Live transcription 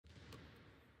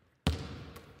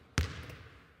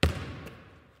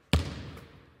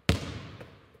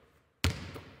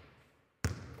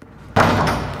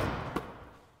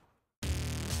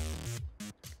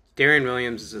Darrion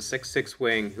Williams is a 6'6"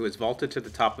 wing who has vaulted to the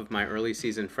top of my early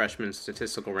season freshman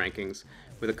statistical rankings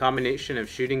with a combination of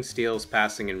shooting, steals,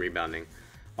 passing, and rebounding.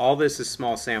 All this is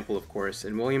small sample, of course,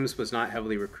 and Williams was not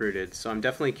heavily recruited, so I'm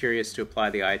definitely curious to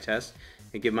apply the eye test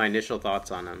and give my initial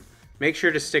thoughts on him. Make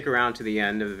sure to stick around to the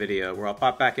end of the video where I'll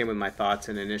pop back in with my thoughts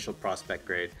and initial prospect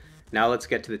grade. Now let's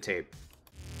get to the tape.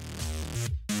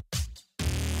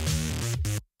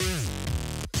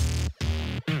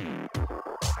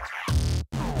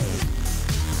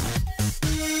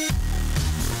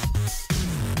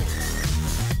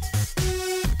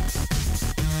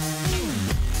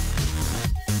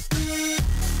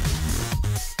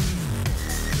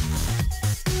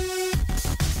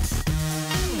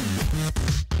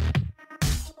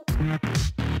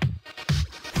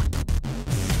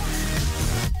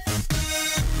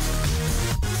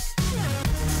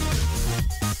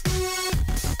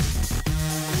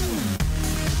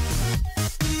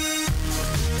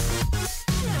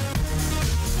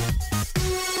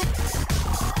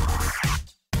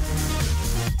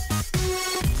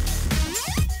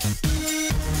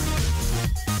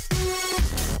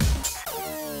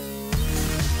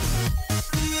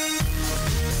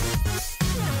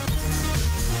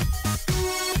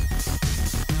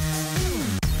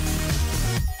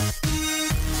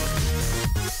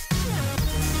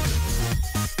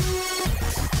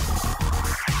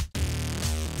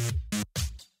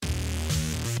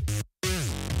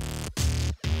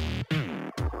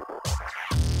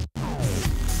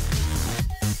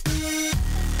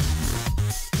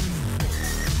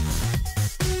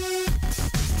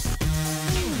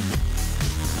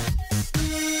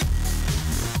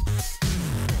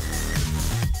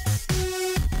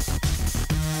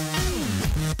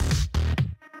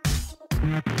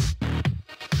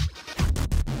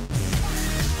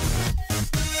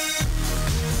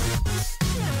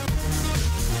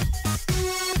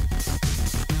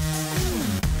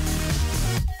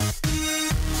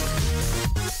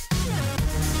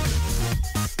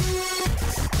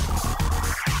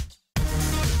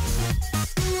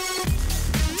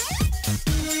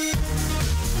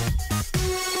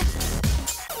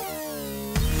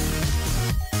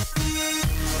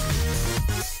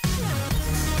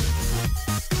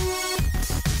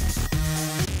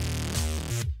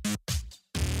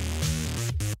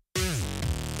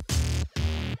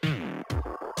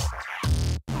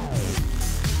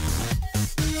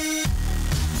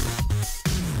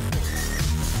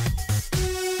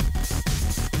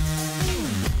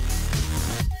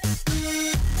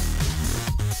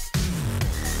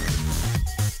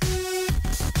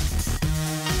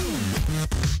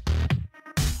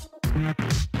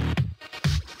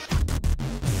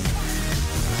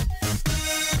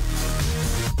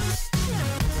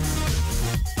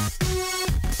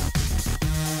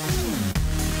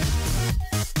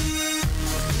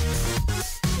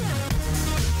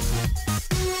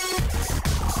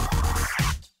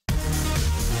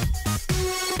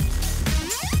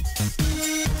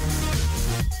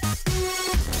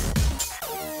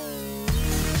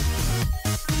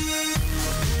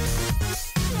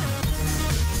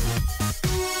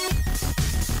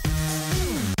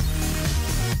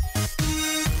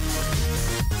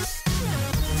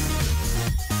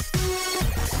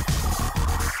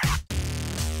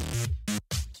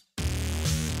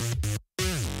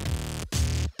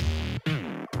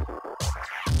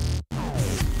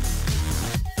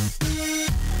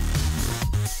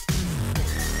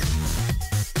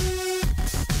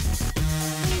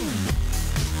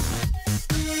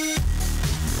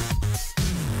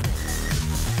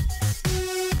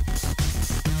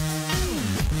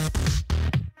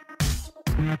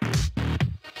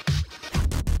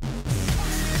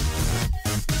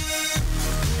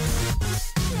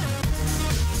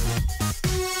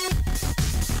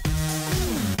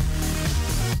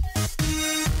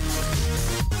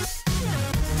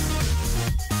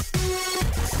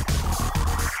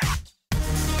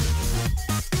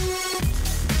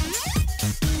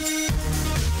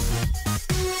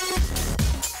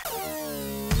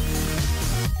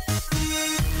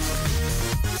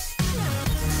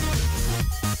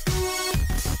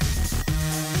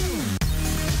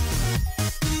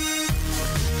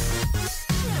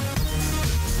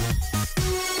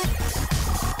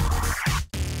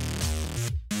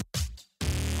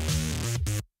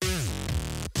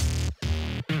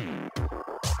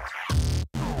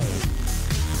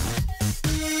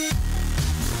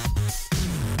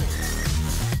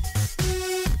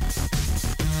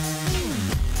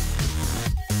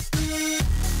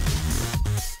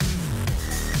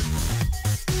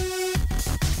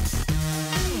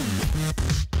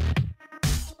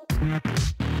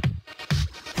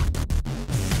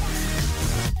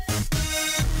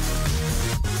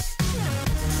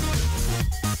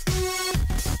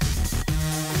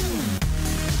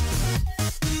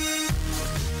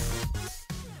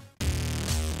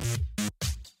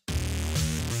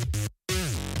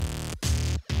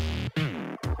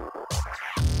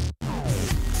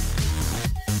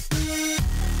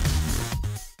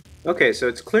 Okay, so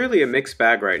it's clearly a mixed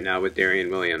bag right now with Darrion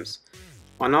Williams.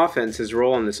 On offense, his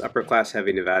role on this upper-class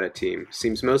heavy Nevada team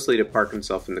seems mostly to park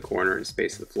himself in the corner and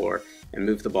space the floor and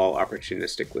move the ball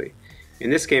opportunistically.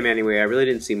 In this game anyway, I really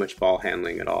didn't see much ball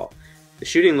handling at all. The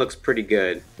shooting looks pretty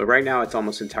good, but right now it's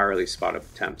almost entirely spot-up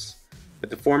attempts. But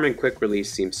the form and quick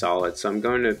release seem solid, so I'm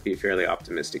going to be fairly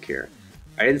optimistic here.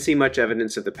 I didn't see much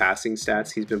evidence of the passing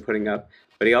stats he's been putting up,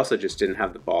 but he also just didn't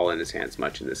have the ball in his hands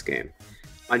much in this game.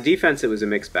 On defense, it was a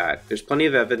mixed bag. There's plenty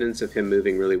of evidence of him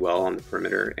moving really well on the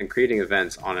perimeter and creating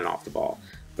events on and off the ball,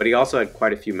 but he also had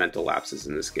quite a few mental lapses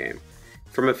in this game.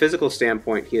 From a physical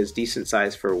standpoint, he has decent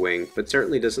size for a wing, but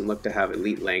certainly doesn't look to have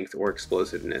elite length or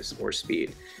explosiveness or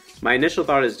speed. My initial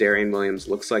thought is Darrion Williams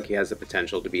looks like he has the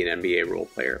potential to be an NBA role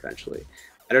player eventually.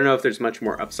 I don't know if there's much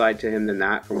more upside to him than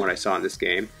that from what I saw in this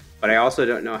game, but I also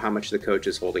don't know how much the coach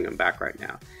is holding him back right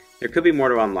now. There could be more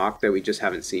to unlock that we just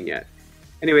haven't seen yet.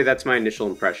 Anyway, that's my initial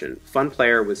impression. Fun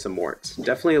player with some warts.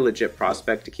 Definitely a legit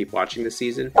prospect to keep watching this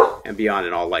season and beyond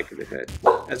in all likelihood.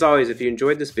 As always, if you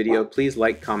enjoyed this video, please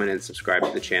like, comment, and subscribe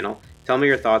to the channel. Tell me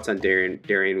your thoughts on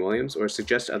Darrion Williams or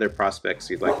suggest other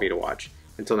prospects you'd like me to watch.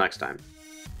 Until next time.